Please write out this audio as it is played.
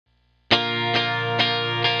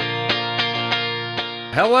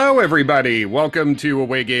Hello, everybody. Welcome to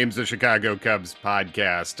Away Games, the Chicago Cubs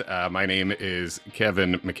podcast. My name is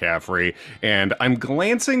Kevin McCaffrey, and I'm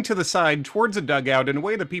glancing to the side towards a dugout in a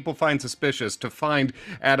way that people find suspicious to find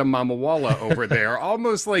Adam Mamawala over there,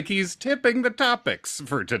 almost like he's tipping the topics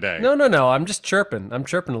for today. No. I'm just chirping. I'm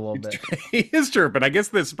chirping a little bit. He is chirping. I guess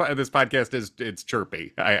this podcast it's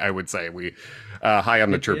chirpy. I would say we high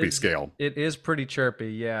on the chirpy scale. It is pretty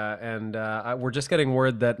chirpy, yeah. And we're just getting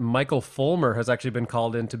word that Michael Fulmer has actually been called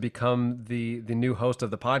in to become the new host of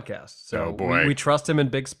the podcast. So Oh, boy. we trust him in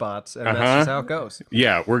big spots, and that's just how it goes.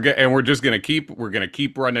 Yeah, we're just gonna keep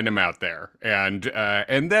running him out there, and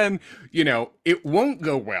then it won't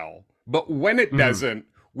go well, but when it doesn't,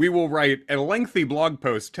 we will write a lengthy blog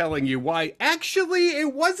post telling you why actually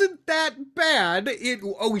it wasn't that bad.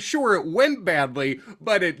 Sure, it went badly,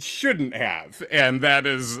 but it shouldn't have. And that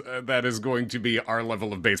is going to be our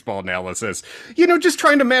level of baseball analysis. Just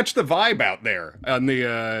trying to match the vibe out there on the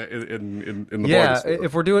in the Yeah, blog.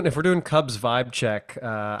 if we're doing Cubs vibe check,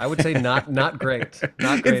 I would say not great.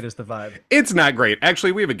 Not great is the vibe. It's not great.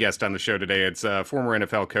 Actually, we have a guest on the show today. It's former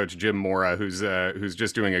NFL coach Jim Mora, who's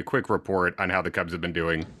just doing a quick report on how the Cubs have been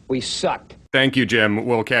doing. We sucked. Thank you, Jim.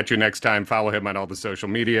 We'll catch you next time. Follow him on all the social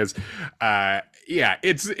medias.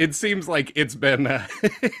 It seems like it's been a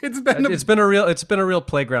real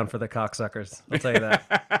playground for the cocksuckers. I'll tell you that.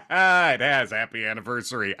 It has. Happy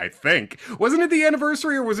anniversary, I think. Wasn't it the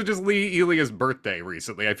anniversary, or was it just Lee Elia's birthday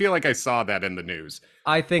recently? I feel like I saw that in the news.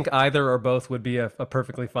 I think either or both would be a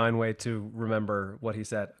perfectly fine way to remember what he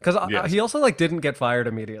said. Because Yes. he also didn't get fired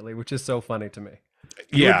immediately, which is so funny to me.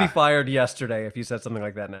 He Yeah. would be fired yesterday if you said something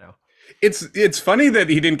like that now. It's funny that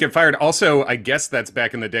he didn't get fired. Also, I guess that's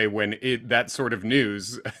back in the day when that sort of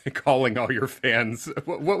news, calling all your fans.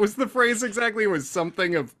 What was the phrase exactly? It was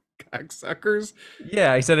something of cocksuckers.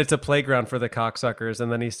 Yeah, he said it's a playground for the cocksuckers, and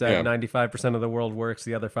then he said Yeah. 95% of the world works,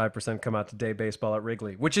 the other 5% come out to day baseball at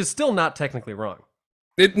Wrigley, which is still not technically wrong.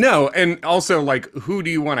 No, and also, who do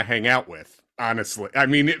you want to hang out with? Honestly, I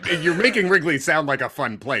mean, you're making Wrigley sound like a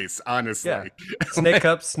fun place. Honestly, Yeah,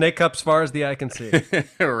 snake cups, far as the eye can see.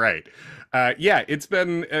 Right. It's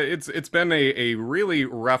been a really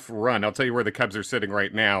rough run. I'll tell you where the Cubs are sitting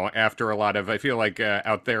right now after a lot of. I feel like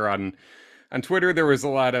out there on Twitter there was a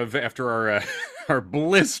lot of after our our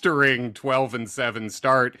blistering 12-7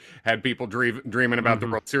 start had people dreaming about the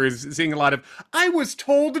World Series. Seeing a lot of I was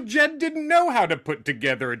told Jed didn't know how to put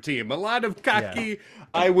together a team. A lot of cocky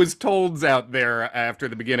I was tolds out there after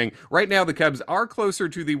the beginning. Right now, the Cubs are closer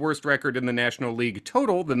to the worst record in the National League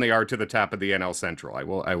total than they are to the top of the NL Central. I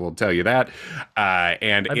will tell you that.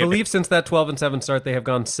 And I believe since that 12-7 start, they have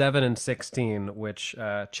gone 7-16, which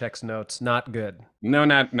checks notes. Not good. No,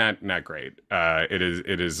 not great.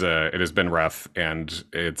 It has been rough, and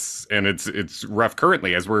it's rough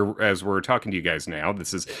currently as we're talking to you guys now.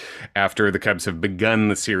 This is after the Cubs have begun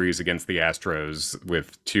the series against the Astros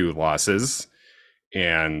with 2 losses.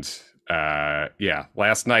 And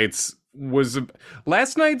last night's was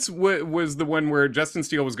the one where Justin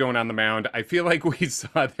Steele was going on the mound. I feel like we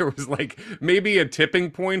saw there was maybe a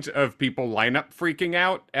tipping point of people lineup freaking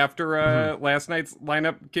out after last night's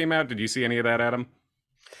lineup came out. Did you see any of that, Adam?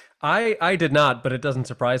 I did not, but it doesn't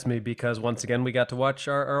surprise me because once again we got to watch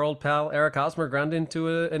our old pal Eric Hosmer ground into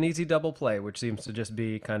an easy double play, which seems to just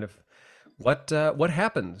be kind of what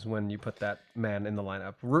happens when you put that man in the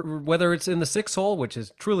lineup, whether it's in the 6 hole, which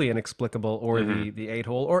is truly inexplicable, or the 8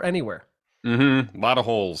 hole, or anywhere. A lot of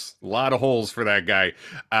holes for that guy.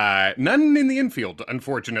 None in the infield,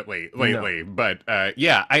 unfortunately, lately. No. But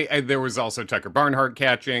there was also Tucker Barnhart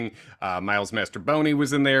catching. Miles Mastrobuoni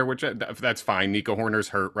was in there, which that's fine. Nico Horner's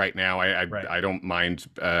hurt right now. I don't mind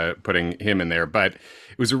putting him in there, but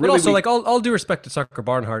it was a really. But also, all due respect to Tucker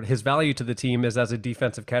Barnhart, his value to the team is as a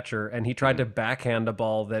defensive catcher, and he tried to backhand a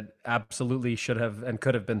ball that absolutely should have and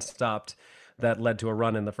could have been stopped. That led to a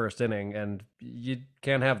run in the first inning, and you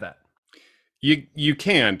can't have that. You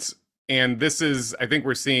can't, and this is, I think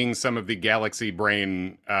we're seeing some of the galaxy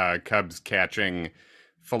brain Cubs catching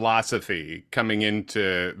philosophy coming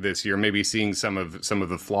into this year, maybe seeing some of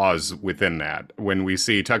the flaws within that. When we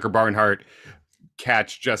see Tucker Barnhart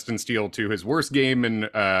catch Justin Steele to his worst game in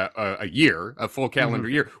a year, a full calendar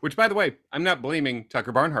year, which, by the way, I'm not blaming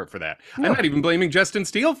Tucker Barnhart for that. No. I'm not even blaming Justin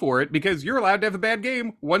Steele for it, because you're allowed to have a bad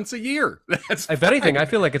game once a year. That's if anything, I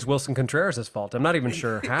feel like it's Wilson Contreras' fault. I'm not even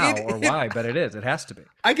sure how or why, but it is. It has to be.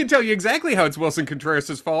 I can tell you exactly how it's Wilson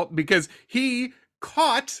Contreras' fault, because he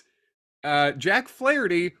caught Jack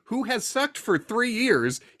Flaherty, who has sucked for 3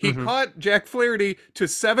 years. He caught Jack Flaherty to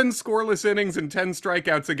 7 scoreless innings and 10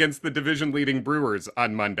 strikeouts against the division-leading Brewers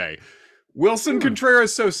on Monday. Wilson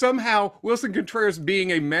Contreras, so somehow Wilson Contreras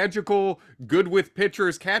being a magical, good with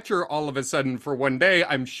pitchers catcher all of a sudden for one day,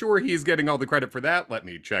 I'm sure he's getting all the credit for that. Let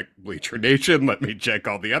me check Bleacher Nation. Let me check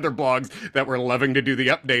all the other blogs that were loving to do the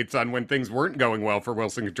updates on when things weren't going well for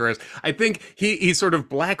Wilson Contreras. I think he sort of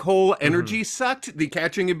black hole energy sucked the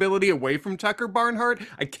catching ability away from Tucker Barnhart.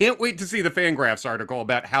 I can't wait to see the Fangraphs article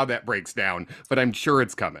about how that breaks down, but I'm sure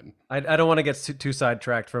it's coming. I don't want to get too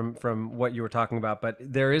sidetracked from what you were talking about, but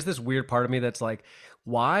there is this weird part of me that's like,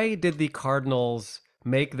 why did the Cardinals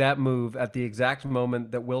make that move at the exact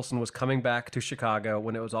moment that Wilson was coming back to Chicago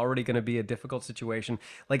when it was already going to be a difficult situation?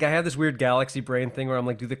 Like, I have this weird galaxy brain thing where I'm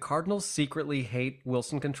like, do the Cardinals secretly hate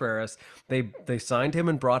Wilson Contreras? They signed him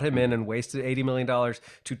and brought him in and wasted $80 million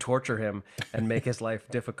to torture him and make his life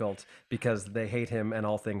difficult because they hate him and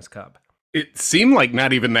all things Cub. It seemed like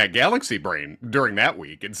not even that galaxy brain during that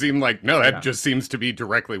week. It seemed like, no, that just seems to be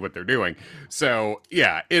directly what they're doing. So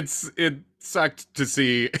yeah, it sucked to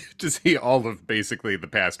see all of basically the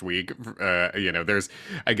past week. There's,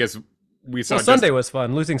 I guess we saw Sunday was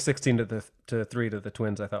fun. Losing 16-3 to the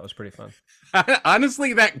Twins, I thought was pretty fun.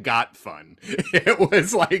 Honestly, that got fun. It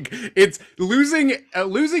was like it's losing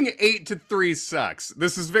 8-3 sucks.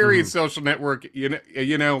 This is very social network. Like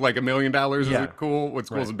 $1 million is cool. What's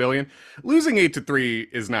cool is $1 billion. Losing 8-3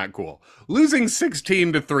 is not cool. Losing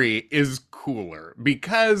 16-3 is cooler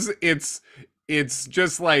because it's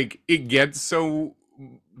just like it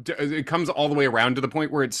comes all the way around to the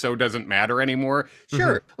point where it so doesn't matter anymore.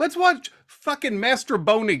 Sure, let's watch fucking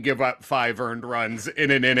Mastroboni give up 5 earned runs in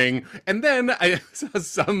an inning. And then I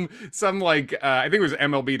saw some like, I think it was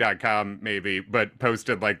MLB.com maybe, but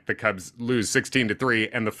posted like the Cubs lose 16-3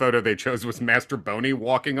 and the photo they chose was Mastroboni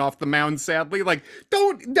walking off the mound sadly. Like,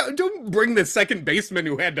 don't bring the second baseman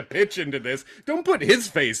who had to pitch into this. Don't put his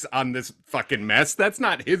face on this fucking mess. That's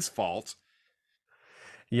not his fault.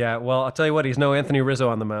 Yeah, well, I'll tell you what, he's no Anthony Rizzo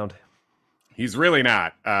on the mound. He's really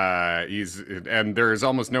not. And there's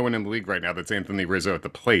almost no one in the league right now that's Anthony Rizzo at the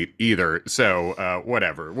plate either. So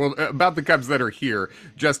whatever. Well, about the Cubs that are here,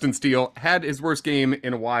 Justin Steele had his worst game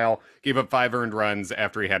in a while. Gave up 5 earned runs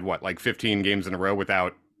after he had 15 games in a row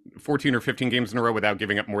without 14 or 15 games in a row without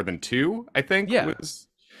giving up more than 2. I think. Yeah.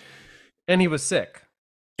 And he was sick.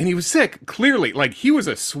 And he was sick, clearly. Like, he was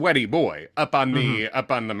a sweaty boy up on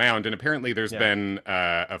the mound. And apparently there's been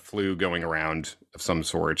a flu going around of some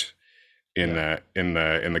sort in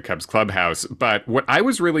the Cubs clubhouse. But what I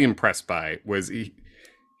was really impressed by was he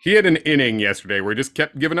had an inning yesterday where he just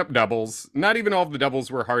kept giving up doubles. Not even all of the doubles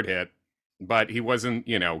were hard hit, but he wasn't,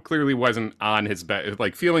 clearly wasn't on his best,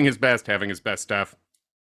 like feeling his best, having his best stuff.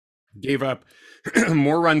 Gave up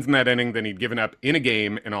more runs in that inning than he'd given up in a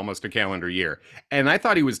game in almost a calendar year. And I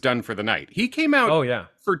thought he was done for the night. He came out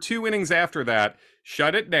for 2 innings after that,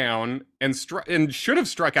 shut it down, and should have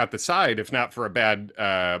struck out the side if not for a bad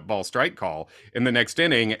ball strike call in the next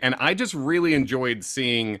inning. And I just really enjoyed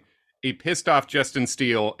seeing a pissed off Justin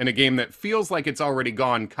Steele in a game that feels like it's already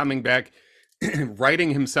gone, coming back,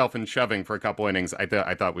 righting himself and shoving for a couple innings. I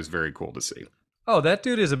thought was very cool to see. Oh, that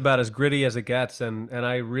dude is about as gritty as it gets, and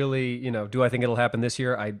I really, do I think it'll happen this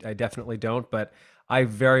year? I definitely don't, but I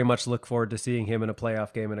very much look forward to seeing him in a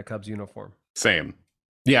playoff game in a Cubs uniform. Same.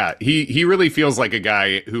 Yeah, he really feels like a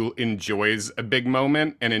guy who enjoys a big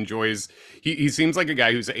moment and he seems like a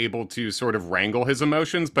guy who's able to sort of wrangle his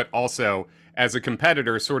emotions, but also as a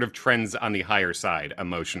competitor sort of trends on the higher side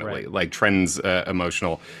emotionally, like trends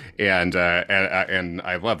emotional. And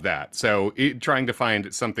I love that. So trying to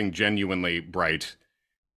find something genuinely bright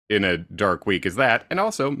in a dark week is that. And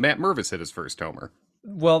also Matt Mervis hit his first homer.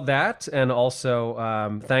 Well, that, and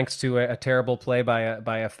also thanks to a terrible play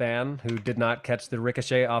by a fan who did not catch the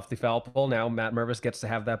ricochet off the foul pole. Now Matt Mervis gets to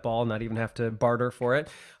have that ball, not even have to barter for it.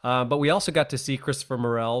 But we also got to see Christopher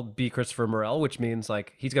Morel be Christopher Morel, which means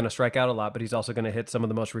like he's going to strike out a lot, but he's also going to hit some of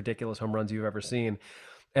the most ridiculous home runs you've ever seen.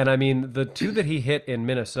 And I mean, the 2 that he hit in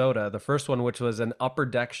Minnesota, the first one, which was an upper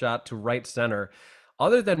deck shot to right center,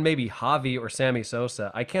 other than maybe Javi or Sammy Sosa,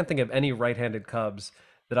 I can't think of any right-handed Cubs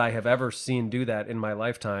that I have ever seen do that in my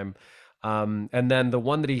lifetime. And then the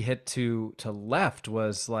one that he hit to left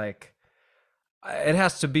was like, it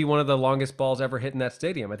has to be one of the longest balls ever hit in that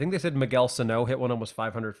stadium. I think they said Miguel Sano hit one almost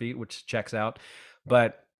 500 feet, which checks out.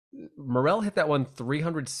 But Morel hit that one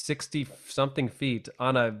 360 something feet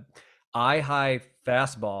on a eye-high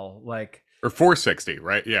fastball, like, or 460,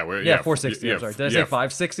 right? Yeah. 460. I'm sorry. Did I say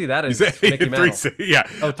 560? That is Mickey Mantle. Yeah.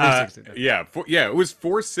 Oh, 360. It was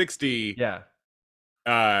 460. Yeah.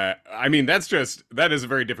 I mean, that is a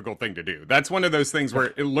very difficult thing to do. That's one of those things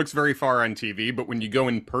where it looks very far on TV, but when you go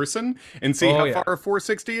in person and see how far a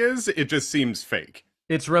 460 is, it just seems fake.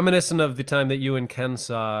 It's reminiscent of the time that you and Ken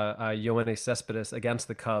saw Yoenis Cespedes against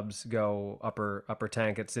the Cubs go upper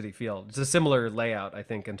tank at Citi Field. It's a similar layout, I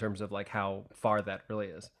think, in terms of like how far that really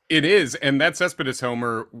is. It is, and that Cespedes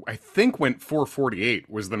homer, I think, went 448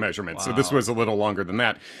 was the measurement. So this Wow. was a little longer than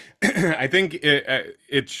that. I think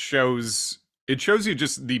it shows you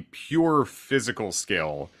just the pure physical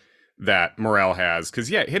skill that Morel has.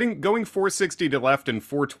 Because yeah, hitting going 460 to left and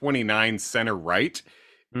 429 center right,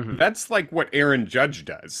 Hmm. that's like what Aaron Judge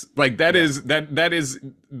does. Like Yeah. that is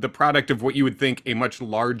the product of what you would think a much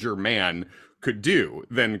larger man could do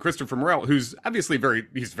than Christopher Morel, who's obviously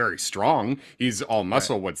he's very strong. He's all Right.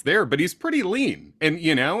 muscle what's there, but he's pretty lean and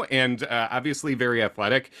and obviously very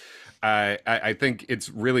athletic. I think it's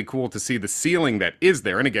really cool to see the ceiling that is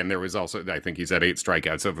there. And again, there was also, I think he's had 8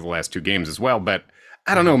 strikeouts over the last 2 games as well. But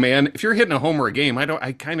I don't know, Hmm. man. If you're hitting a homer a game,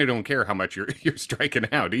 I kind of don't care how much you're striking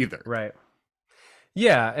out either. Right.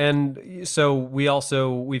 Yeah, and so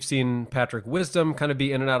we've seen Patrick Wisdom kind of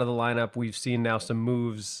be in and out of the lineup. We've seen now some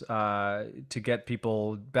moves to get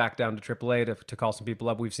people back down to AAA to call some people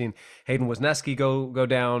up. We've seen Hayden Wisniewski go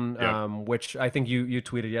down, Yep. which I think you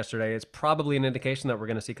tweeted yesterday. It's probably an indication that we're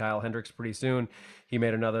going to see Kyle Hendricks pretty soon. He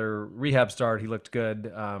made another rehab start. He looked good.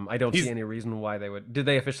 I don't see He's any reason why they would. Did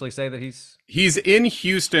they officially say that he's He's in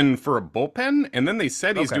Houston for a bullpen, and then they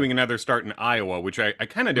said he's okay? doing another start in Iowa, which I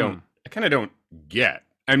kind of don't Hmm. I kind of don't get.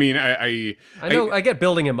 I mean, I I know I get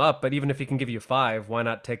building him up, but even if he can give you five, why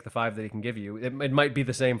not take the five that he can give you? It might be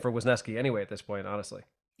the same for Wisniewski anyway at this point, honestly.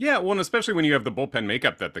 yeah, well, and especially when you have the bullpen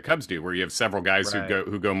makeup that the Cubs do, where you have several guys Right.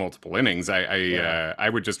 who go multiple innings. Yeah. I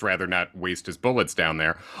would just rather not waste his bullets down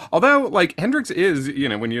there. Although, like Hendricks is,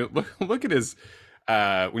 when you look at his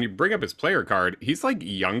when you bring up his player card, he's like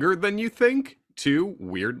younger than you think too.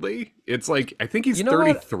 Weirdly, it's like I think he's You know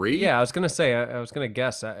what? 33. Yeah, I was gonna say. I was gonna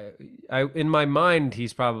guess. I in my mind,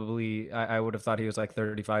 he's probably. I would have thought he was like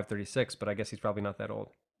 35, 36, but I guess he's probably not that old.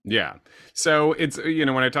 Yeah. So it's, when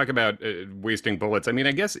I talk about wasting bullets, I mean,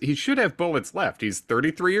 I guess he should have bullets left. He's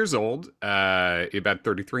 33 years old, about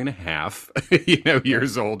 33 and a half, Right.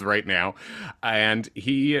 years old right now. And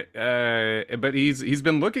but he's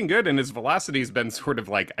been looking good and his velocity's been sort of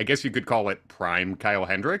like, I guess you could call it prime Kyle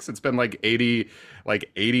Hendricks. It's been like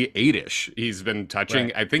 88-ish. He's been touching,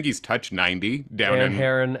 Right. I think he's touched 90 down Dan in,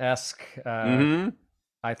 Heron esque. hmm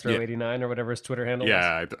I throw 89 or whatever his Twitter handle was.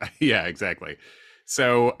 Yeah, yeah, exactly.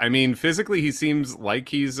 So, I mean, physically, he seems like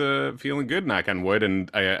he's feeling good, knock on wood. And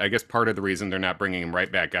I guess part of the reason they're not bringing him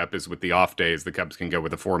right back up is with the off days, the Cubs can go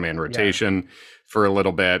with a 4-man Yeah. rotation for a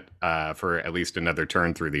little bit, for at least another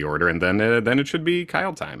turn through the order, and then it should be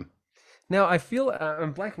Kyle time. Now I feel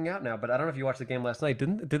I'm blanking out now, but I don't know if you watched the game last night.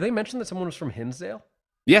 Did they mention that someone was from Hinsdale?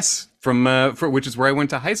 Yes, from for which is where I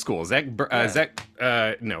went to high school.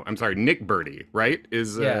 Yeah. No, I'm sorry, Nick Birdie, right?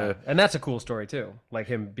 Is Yeah, and that's a cool story too. Like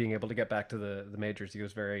him being able to get back to the majors. He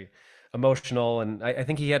was very emotional, and I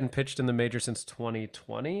think he hadn't pitched in the major since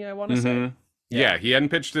 2020. I want to say. hmm Yeah, Yeah, he hadn't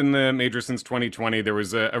pitched in the major since 2020. There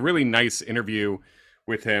was a really nice interview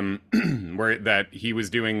with him where that he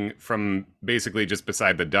was doing from basically just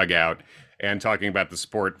beside the dugout and talking about the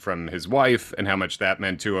sport from his wife and how much that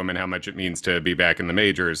meant to him and how much it means to be back in the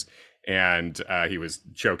majors. And he was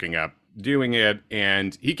choking up doing it.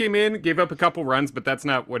 And he came in, gave up a couple runs, but that's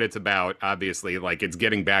not what it's about, obviously. Like it's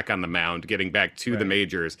getting back on the mound, getting back to the right.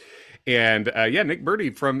 majors. And yeah, Nick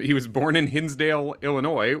Birdie he was born in Hinsdale,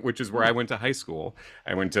 Illinois, which is where Hmm. I went to high school.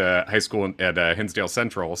 I went to high school at Hinsdale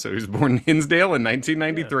Central. So he was born in Hinsdale in Yeah.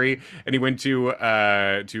 1993, and he went to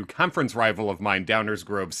conference rival of mine, Downers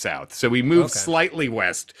Grove South. So we moved Okay. slightly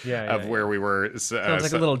west Yeah, of yeah, where yeah. we were. Sounds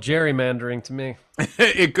like a little gerrymandering to me.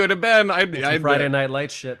 It could have been. That's some Friday Night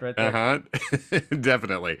Lights shit right there. uh-huh.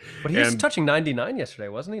 Definitely. But he was And touching 99 yesterday,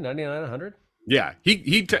 wasn't he? 99, 100. yeah,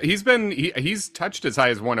 he's touched as high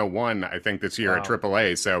as 101, I think, this year at Wow.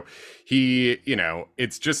 AAA. So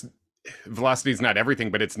it's just velocity's not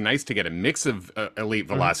everything, but it's nice to get a mix of elite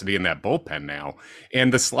Hmm. velocity in that bullpen now.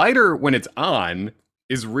 And the slider, when it's on,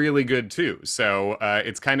 is really good too. So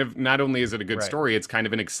it's kind of not only is it a good Right. story, it's kind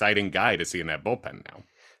of an exciting guy to see in that bullpen now.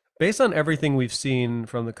 Based on everything we've seen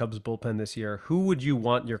from the Cubs bullpen this year, who would you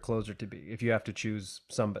want your closer to be if you have to choose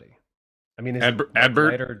somebody? I mean, is it Mike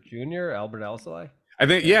Adbert, Leiter Jr., Albert Alzolay?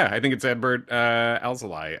 Yeah. I think it's Edbert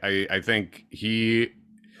Alzolay. I think his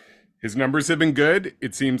numbers have been good.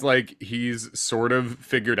 It seems like he's sort of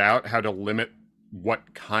figured out how to limit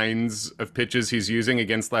what kinds of pitches he's using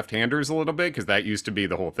against left-handers a little bit, because that used to be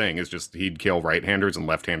the whole thing, is just he'd kill right-handers and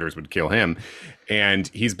left-handers would kill him. And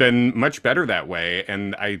he's been much better that way.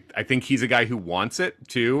 And I think he's a guy who wants it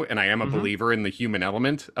too. And I am a Hmm. believer in the human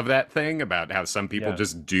element of that thing about how some people Yeah.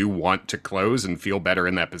 just do want to close and feel better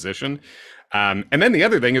in that position. And then the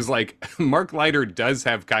other thing is like Mark Leiter does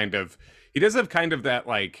have kind of that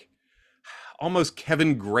like almost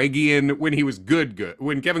Kevin Greggian when he was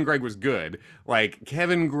when Kevin Gregg was good. Like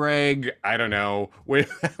Kevin Gregg, I don't know.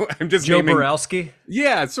 I'm just Joe naming, Borowski.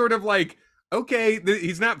 yeah, sort of like okay,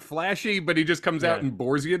 he's not flashy, but he just comes out Yeah. and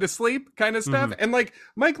bores you to sleep, kind of stuff. Hmm. And like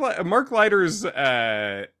Mark Leiter's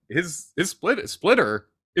his splitter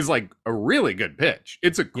is like a really good pitch.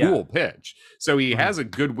 It's a Yeah. cool pitch, so he Hmm. has a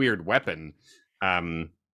good weird weapon. Um,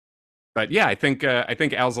 but yeah, I think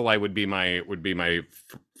Alzolay would be my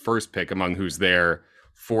first pick among who's there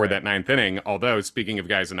for Right. that ninth inning. Although speaking of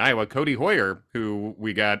guys in Iowa, Cody Hoyer, who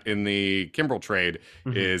we got in the Kimbrel trade,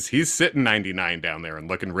 Hmm. he's sitting 99 down there and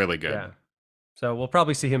looking really good. Yeah. So we'll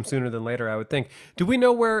probably see him sooner than later, I would think. Do we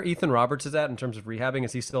know where Ethan Roberts is at in terms of rehabbing?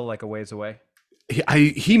 Is he still like a ways away?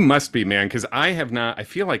 He must be, man, because I have not. I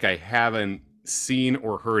feel like I haven't seen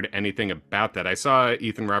or heard anything about that. I saw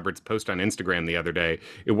Ethan Roberts post on Instagram the other day.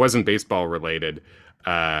 It wasn't baseball related,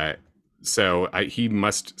 uh, so he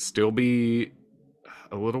must still be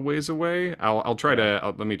a little ways away. I'll try Yeah.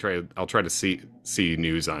 to let me try. I'll try to see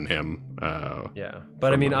news on him. Yeah. But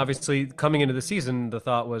I From mean, obviously coming into the season, the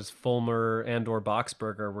thought was Fulmer and or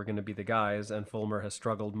Boxberger were going to be the guys, and Fulmer has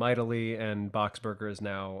struggled mightily, and Boxberger is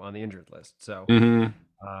now on the injured list. So Mhm.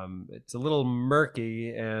 it's a little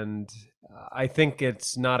murky, and I think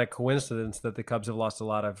it's not a coincidence that the Cubs have lost a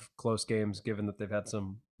lot of close games, given that they've had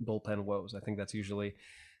some bullpen woes. I think that's usually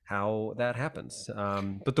how that happens.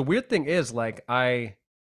 But the weird thing is, like,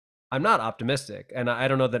 I'm not optimistic, and I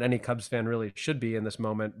don't know that any Cubs fan really should be in this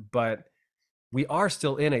moment, but we are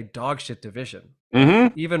still in a dog shit division. Like,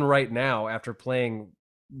 Mhm. even right now, after playing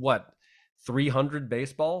what 300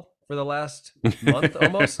 baseball for the last month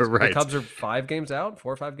almost, the Right. Cubs are 5 games out,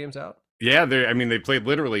 4 or 5 games out. Yeah, I mean, they played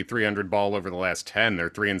literally 300 ball over the last 10. They're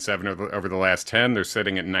 3-7 over the last 10. They're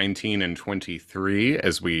sitting at 19-23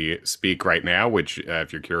 as we speak right now, which,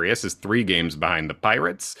 if you're curious, is 3 games behind the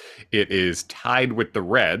Pirates. It is tied with the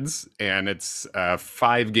Reds, and it's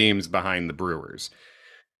 5 games behind the Brewers.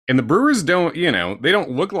 And the Brewers don't, they don't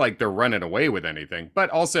look like they're running away with anything. But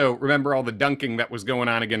also, remember all the dunking that was going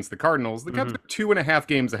on against the Cardinals. The Cubs Hmm. are 2.5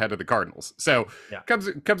 games ahead of the Cardinals. So Yeah.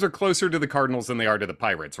 Cubs are closer to the Cardinals than they are to the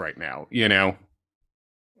Pirates right now.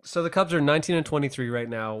 So the Cubs are 19-23 right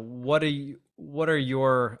now. What are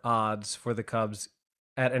your odds for the Cubs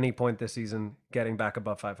at any point this season getting back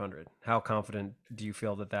above 500? How confident do you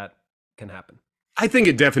feel that that can happen? I think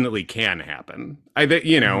it definitely can happen. I think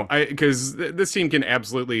Hmm. because this team can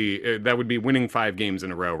absolutely that would be winning 5 games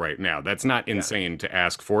in a row right now. That's not Yeah. insane to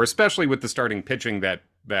ask for, especially with the starting pitching that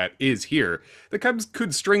is here. The Cubs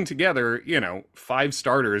could string together, 5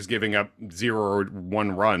 starters giving up 0 or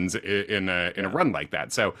 1 runs in a Yeah. run like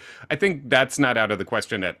that. So I think that's not out of the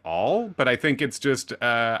question at all. But I think it's just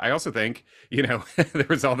I also think there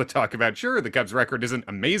was all the talk about sure the Cubs record isn't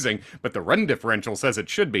amazing, but the run differential says it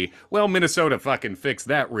should be. Well, Minnesota fucking fixed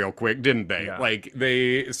that real quick, didn't they? Yeah. Like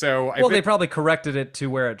they so I Well, they think probably corrected it to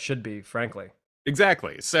where it should be, frankly.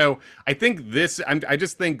 exactly. So I think I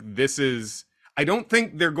just think this is. I don't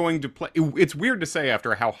think they're going to play. It's weird to say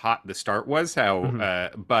after how hot the start was, Hmm.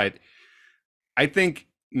 but I think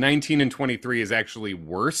 19-23 is actually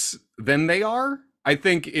worse than they are. I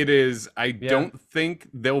think it is. I Yeah. don't think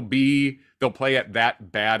they'll play at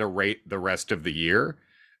that bad a rate the rest of the year,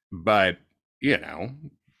 but you know,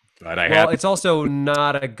 but I Well, have. it's also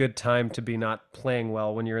not a good time to be not playing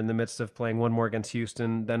well when you're in the midst of playing one more against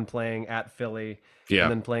Houston, then playing at Philly, and Yeah,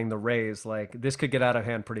 then playing the Rays. Like, this could get out of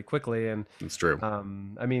hand pretty quickly. And it's true.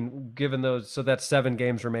 I mean, given those, so that's 7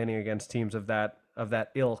 games remaining against teams of that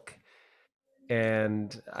ilk.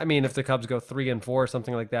 And I mean, if the Cubs go 3-4 or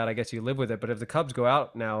something like that, I guess you live with it. But if the Cubs go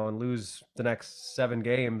out now and lose the next 7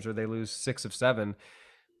 games, or they lose 6 of 7,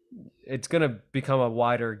 it's going to become a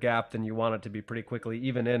wider gap than you want it to be pretty quickly,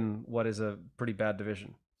 even in what is a pretty bad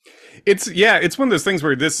division. It's one of those things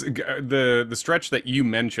where the stretch that you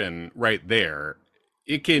mention right there,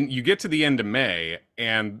 you get to the end of May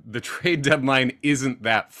and the trade deadline isn't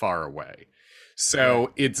that far away. Right.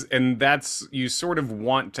 So that's you sort of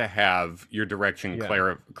want to have your direction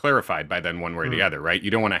Yeah. clarified by then one way or the Mhm. other, right? You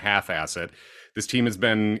don't want to half-ass it. This team has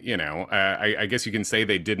been, I guess you can say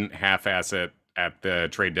they didn't half-ass it at the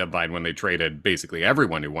trade deadline when they traded basically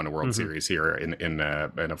everyone who won a World Mhm. Series here in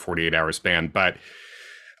a 48-hour span, but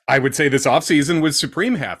I would say this offseason was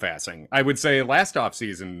supreme half-assing. I would say last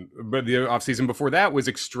offseason, but the offseason before that was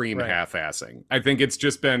extreme Right. half-assing. I think it's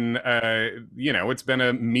just been, it's been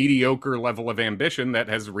a mediocre level of ambition that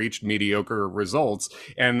has reached mediocre results.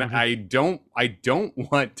 And Hmm. I don't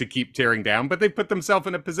want to keep tearing down, but they put themselves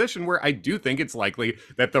in a position where I do think it's likely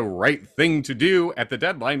that the right thing to do at the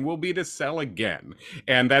deadline will be to sell again.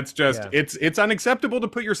 And that's just, Yeah. it's unacceptable to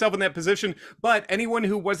put yourself in that position. But anyone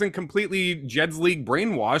who wasn't completely Jed's League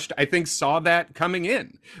brainwashed, I think, saw that coming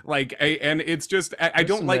in. And it's just, I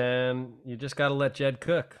don't Listen, like. man, you just got to let Jed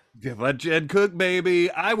cook. Let Jed cook,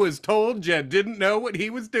 baby. I was told Jed didn't know what he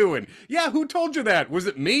was doing. Yeah, who told you that? Was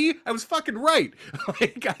it me? I was fucking right.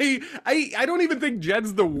 I don't even think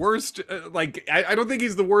Jed's the worst. I don't think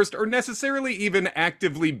he's the worst, or necessarily even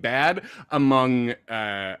actively bad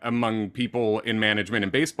among people in management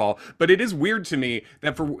and baseball. But it is weird to me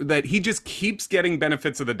that he just keeps getting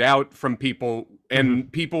benefits of the doubt from people, Hmm.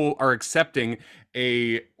 and people are accepting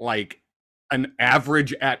a an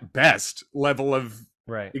average at best level of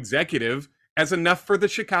Right. executive as enough for the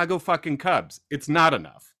Chicago fucking Cubs. It's not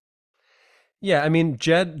enough. Yeah, I mean,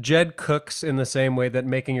 Jed cooks in the same way that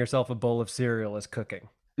making yourself a bowl of cereal is cooking.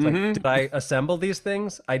 It's like, Mm-hmm. did I assemble these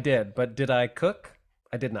things? I did, but did I cook?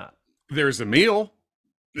 I did not. There's a meal.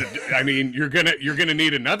 I mean, you're gonna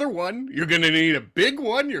need another one. You're gonna need a big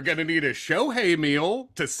one. You're gonna need a Shohei meal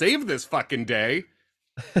to save this fucking day.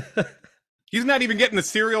 He's not even getting the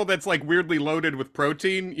cereal that's like weirdly loaded with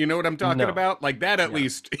protein. You know what I'm talking No. about? Like that, at Yeah.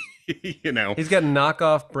 least. you know. He's getting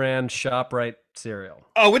knockoff brand ShopRite cereal.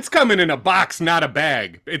 Oh, it's coming in a box, not a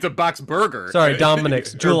bag. It's a box burger. Sorry,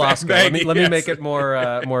 Dominic's or Jewel Osco. bag, Let me yes. make it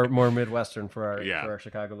more Midwestern Yeah. for our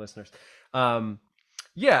Chicago listeners.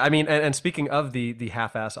 Yeah, I mean, and speaking of the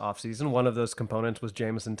half-ass offseason, one of those components was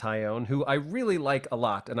Jameson Tyone, who I really like a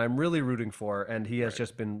lot, and I'm really rooting for, and he has Right.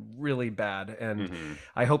 just been really bad, and Mm-hmm.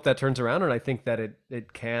 I hope that turns around, and I think that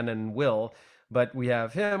it can and will. But we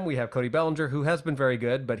have him, we have Cody Bellinger, who has been very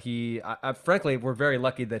good, but frankly, we're very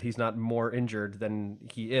lucky that he's not more injured than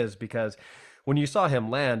he is, because when you saw him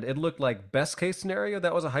land, it looked like best case scenario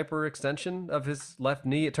that was a hyperextension of his left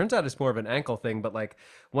knee. It turns out it's more of an ankle thing, but like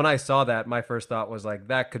when I saw that, my first thought was like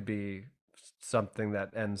that could be something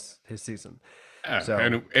that ends his season. So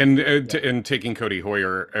yeah. And taking Cody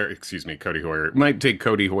Hoyer might take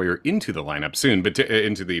Cody Hoyer into the lineup soon, but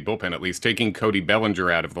into the bullpen at least. Taking Cody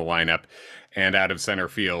Bellinger out of the lineup and out of center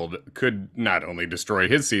field could not only destroy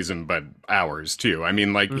his season but ours too. I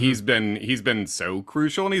mean, like Hmm. he's been so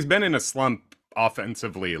crucial, and he's been in a slump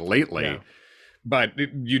offensively lately. Yeah. But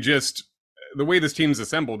the way this team's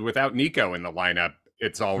assembled without Nico in the lineup, Hmm.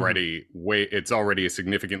 it's already a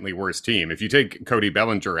significantly worse team. If you take Cody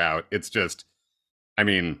Bellinger out, it's just, I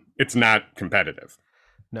mean, it's not competitive.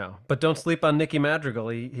 No, but don't sleep on Nicky Madrigal.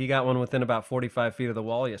 He got one within about 45 feet of the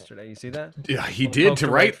wall yesterday. You see that? Yeah, he Little did poke to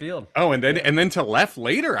to right right. field. Oh, and then Yeah. to left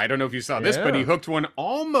later. I don't know if you saw this, but he Yeah. hooked one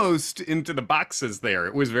almost into the boxes there.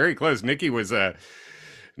 It was very close. Nicky was I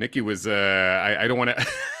don't want to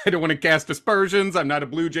I don't want to cast aspersions. I'm not a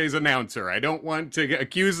Blue Jays announcer. I don't want to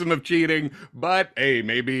accuse him of cheating, but hey,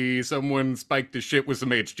 maybe someone spiked his shit with some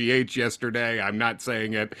HGH yesterday. I'm not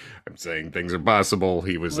saying it. I'm saying things are possible.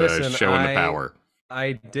 He was Listen, showing the power.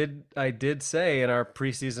 I did say in our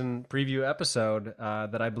preseason preview episode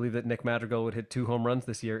that I believe that Nick Madrigal would hit 2 home runs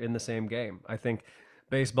this year in the same game. I think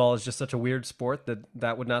baseball is just such a weird sport that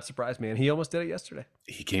that would not surprise me, and he almost did it yesterday.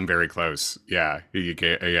 He came very close. Yeah,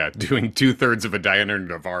 doing 2/3 of a Diana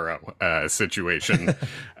Navarro situation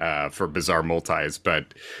for bizarre multis.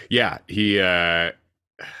 But yeah, yeah,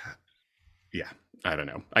 I don't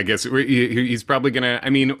know. I guess he's probably gonna. I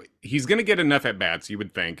mean, he's gonna get enough at bats, you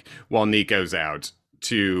would think, while Nico's out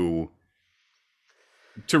to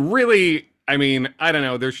really. I mean, I don't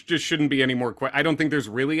know. There just shouldn't be any more. I don't think there's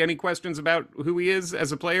really any questions about who he is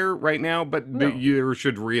as a player right now. But No. there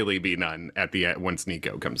should really be none at the end once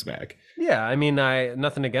Nico comes back. Yeah, I mean, I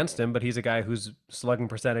nothing against him, but he's a guy whose slugging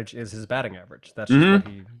percentage is his batting average. That's just what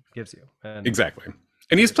Hmm. he gives you, and Exactly.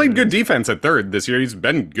 And it he's is what played it good is. defense at third this year. He's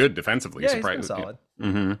been good defensively. Yeah, he's been Surprised. solid.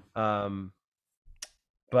 Mm-hmm. Um,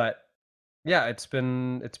 but yeah, it's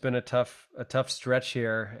been a tough stretch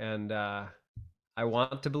here, and I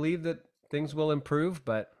want to believe that things will improve,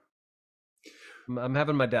 but I'm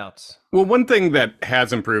having my doubts. Well, one thing that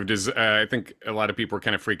has improved is I think a lot of people are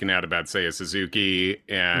kind of freaking out about Seiya Suzuki,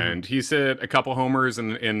 Hmm. and he's hit a couple homers in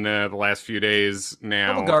the last few days Couple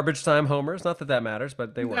now. garbage time homers. Not that that matters,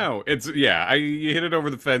 but they were. No, it's yeah. You hit it over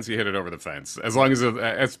the fence. You hit it over the fence. As long as,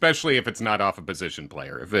 especially if it's not off a position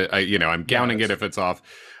player. If it, I'm Yeah, counting it that's if true. it's off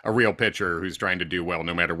a real pitcher who's trying to do well,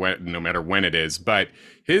 no matter when it is. But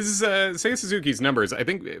his Seiya Suzuki's numbers, I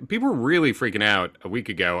think people were really freaking out a week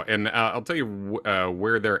ago, and I'll tell you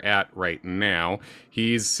where they're at right now.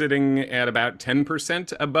 He's sitting at about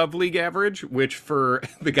 10% above league average, which for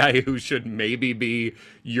the guy who should maybe be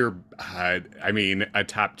your, a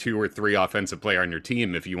top two or three offensive player on your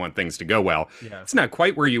team if you want things to go well. Yeah. It's not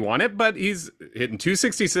quite where you want it, but he's hitting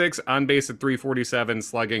 266, on base at 347,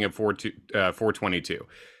 slugging at 422.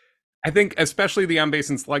 I think especially the on base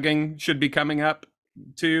and slugging should be coming up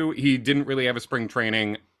too. He didn't really have a spring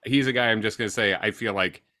training. He's a guy I'm just going to say I feel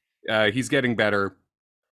like he's getting better.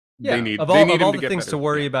 Yeah, They of need all him to the get things to better.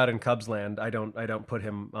 worry Yeah. about in Cubs land, I don't put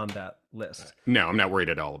him on that list. No, I'm not worried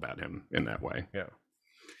at all about him in that way. Yeah.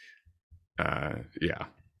 Yeah.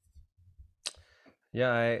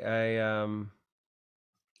 Yeah,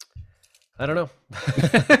 I don't know.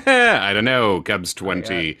 I don't know. Cubs Yeah.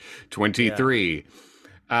 2023.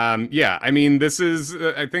 Yeah, I mean, this is,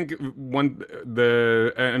 I think,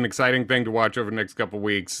 an exciting thing to watch over the next couple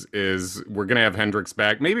weeks is we're gonna have Hendricks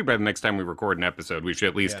back. Maybe by the next time we record an episode, we should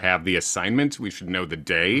at least Yeah. have the assignment. We should know the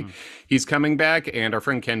day Mhm. he's coming back. And our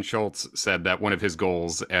friend Ken Schultz said that one of his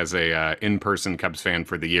goals as a in-person Cubs fan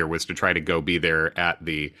for the year was to try to go be there at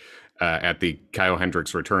the Kyle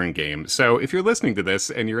Hendricks return game. So if you're listening to this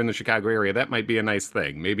and you're in the Chicago area, that might be a nice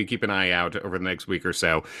thing. Maybe keep an eye out over the next week or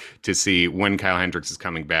so to see when Kyle Hendricks is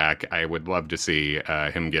coming back. I would love to see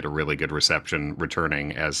him get a really good reception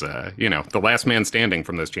returning as, the last man standing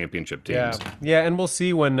from those championship Yeah, teams. yeah, and we'll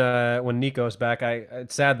see when Nico's back.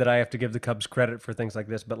 It's sad that I have to give the Cubs credit for things like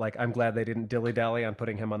this, but like I'm glad they didn't dilly dally on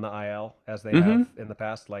putting him on the IL as they Mm-hmm. have in the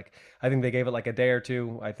past. Like I think they gave it like a day or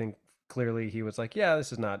two. I think clearly he was like, yeah,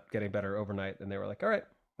 this is not getting better overnight, and they were like, all right,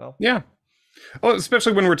 well, Yeah. Well,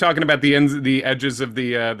 especially when we're talking about the edges of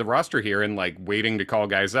the roster here, and like waiting to call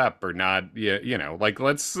guys up or not. Yeah, like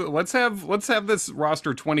let's have this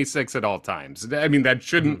roster 26 at all times. I mean, that mhm,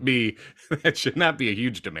 shouldn't be that should not be a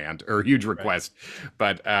huge demand or a huge right, request.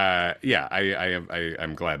 But yeah,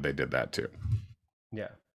 I'm glad they did that too. yeah.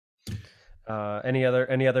 Any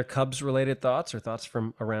other Cubs related thoughts or thoughts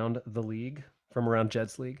from around the league, from around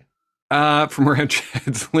Jed's league? From around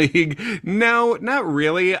Chad's league, no, not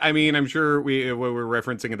really. I mean, I'm sure what we're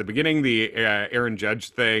referencing at the beginning, the Aaron Judge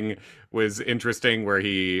thing was interesting, where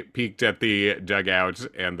he peeked at the dugout,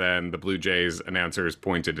 and then the Blue Jays announcers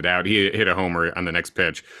pointed it out. He hit a homer on the next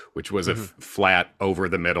pitch, which was a Hmm. flat over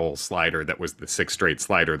the middle slider that was the sixth straight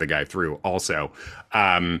slider the guy threw. Also,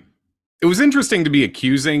 it was interesting to be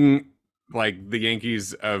accusing like the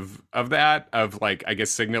Yankees of that, of like I guess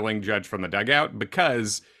signaling Judge from the dugout,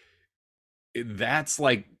 because that's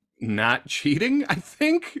like not cheating, I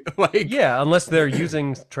think. Like, Yeah, unless they're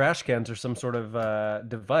using trash cans or some sort of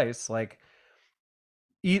device, like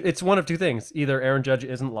it's one of two things. Either Aaron Judge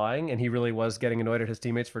isn't lying and he really was getting annoyed at his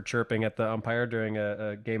teammates for chirping at the umpire during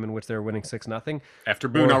a game in which they were winning 6-0, after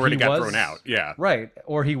Boone or already he got thrown out. was Yeah. right,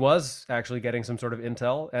 or he was actually getting some sort of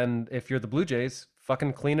intel. And if you're the Blue Jays,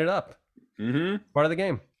 fucking clean it up. Hmm. Part of the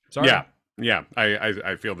game. Sorry. Yeah. Yeah.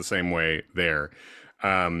 I feel the same way there.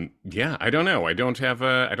 Yeah, I don't know. I don't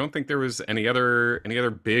think there was any other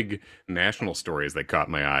big national stories that caught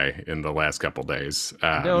my eye in the last couple days.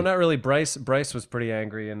 No, not really. Bryce was pretty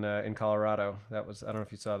angry in Colorado. That was, I don't know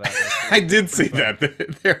if you saw that. That was I pretty did pretty see fun.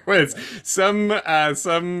 that. There was Yeah.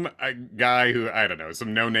 some guy who, I don't know,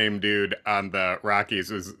 some no name dude on the Rockies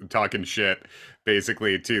was talking shit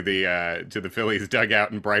basically to the Phillies dugout,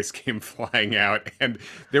 and Bryce came flying out, and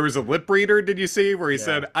there was a lip reader. Did you see where he Yeah.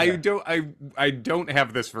 said, Yeah. I don't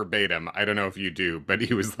have this verbatim. I don't know if you do, but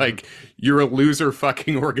he was Mhm. like, "You're a loser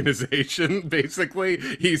fucking organization." Basically,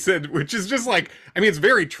 he said, which is just like, I mean, it's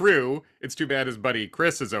very true. It's too bad his buddy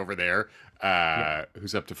Chris is over there, Yeah.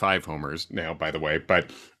 who's up to 5 homers now, by the way. But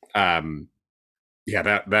um, yeah,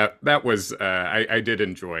 that was I did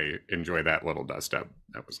enjoy that little dust up.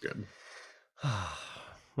 That was good.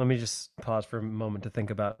 Let me just pause for a moment to think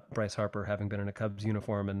about Bryce Harper having been in a Cubs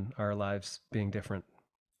uniform and our lives being different.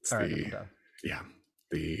 It's All right, the I'm done. yeah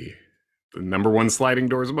the the number one sliding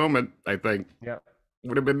doors moment. I think Yeah.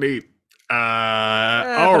 would have been neat. All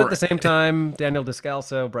But at the right. same time, Daniel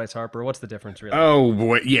Descalso, Bryce Harper, what's the difference really? Oh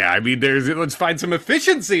boy, yeah. I mean, let's find some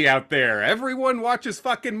efficiency out there. Everyone watches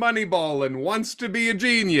fucking Moneyball and wants to be a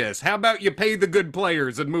genius. How about you pay the good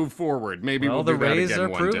players and move forward? Maybe we'll Well, the do that Rays again are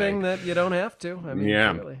one day. proving that you don't have to. I mean,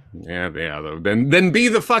 Yeah, clearly. yeah. Then be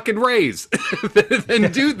the fucking Rays.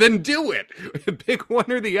 then do it. Pick one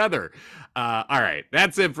or the other. All right,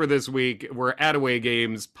 that's it for this week. We're at Away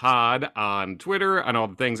Games Pod on Twitter, on all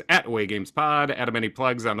the things at Away Games Pod. Adam, any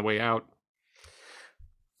plugs on the way out?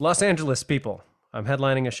 Los Angeles people, I'm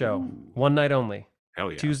headlining a show, one night only.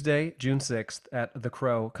 Hell yeah. Tuesday, June 6th at the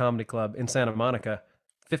Crow Comedy Club in Santa Monica.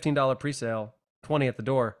 $15 pre-sale, 20 at the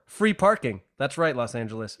door. Free parking. That's right, Los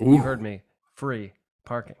Angeles. Ooh. You heard me. Free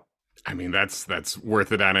parking. I mean, that's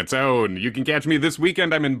worth it on its own. You can catch me this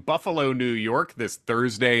weekend. I'm in Buffalo, New York, this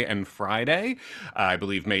Thursday and Friday. I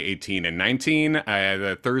believe May 18 and 19.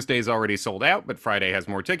 The Thursday's already sold out, but Friday has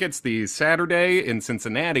more tickets. The Saturday in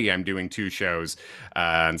Cincinnati, I'm doing 2 shows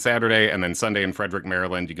on Saturday, and then Sunday in Frederick,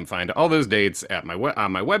 Maryland. You can find all those dates at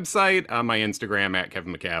on my website, on my Instagram at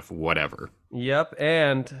Kevin McCaff, whatever. Yep,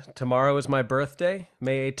 and tomorrow is my birthday,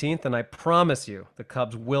 May 18th, and I promise you the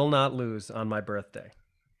Cubs will not lose on my birthday.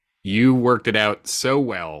 You worked it out so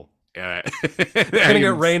well. I'm gonna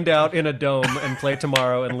get rained out in a dome and play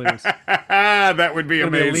tomorrow and lose. That would be It'll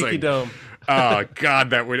amazing. be a leaky dome. Oh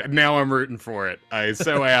God, that would. Now I'm rooting for it. I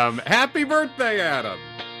so am. Happy birthday, Adam.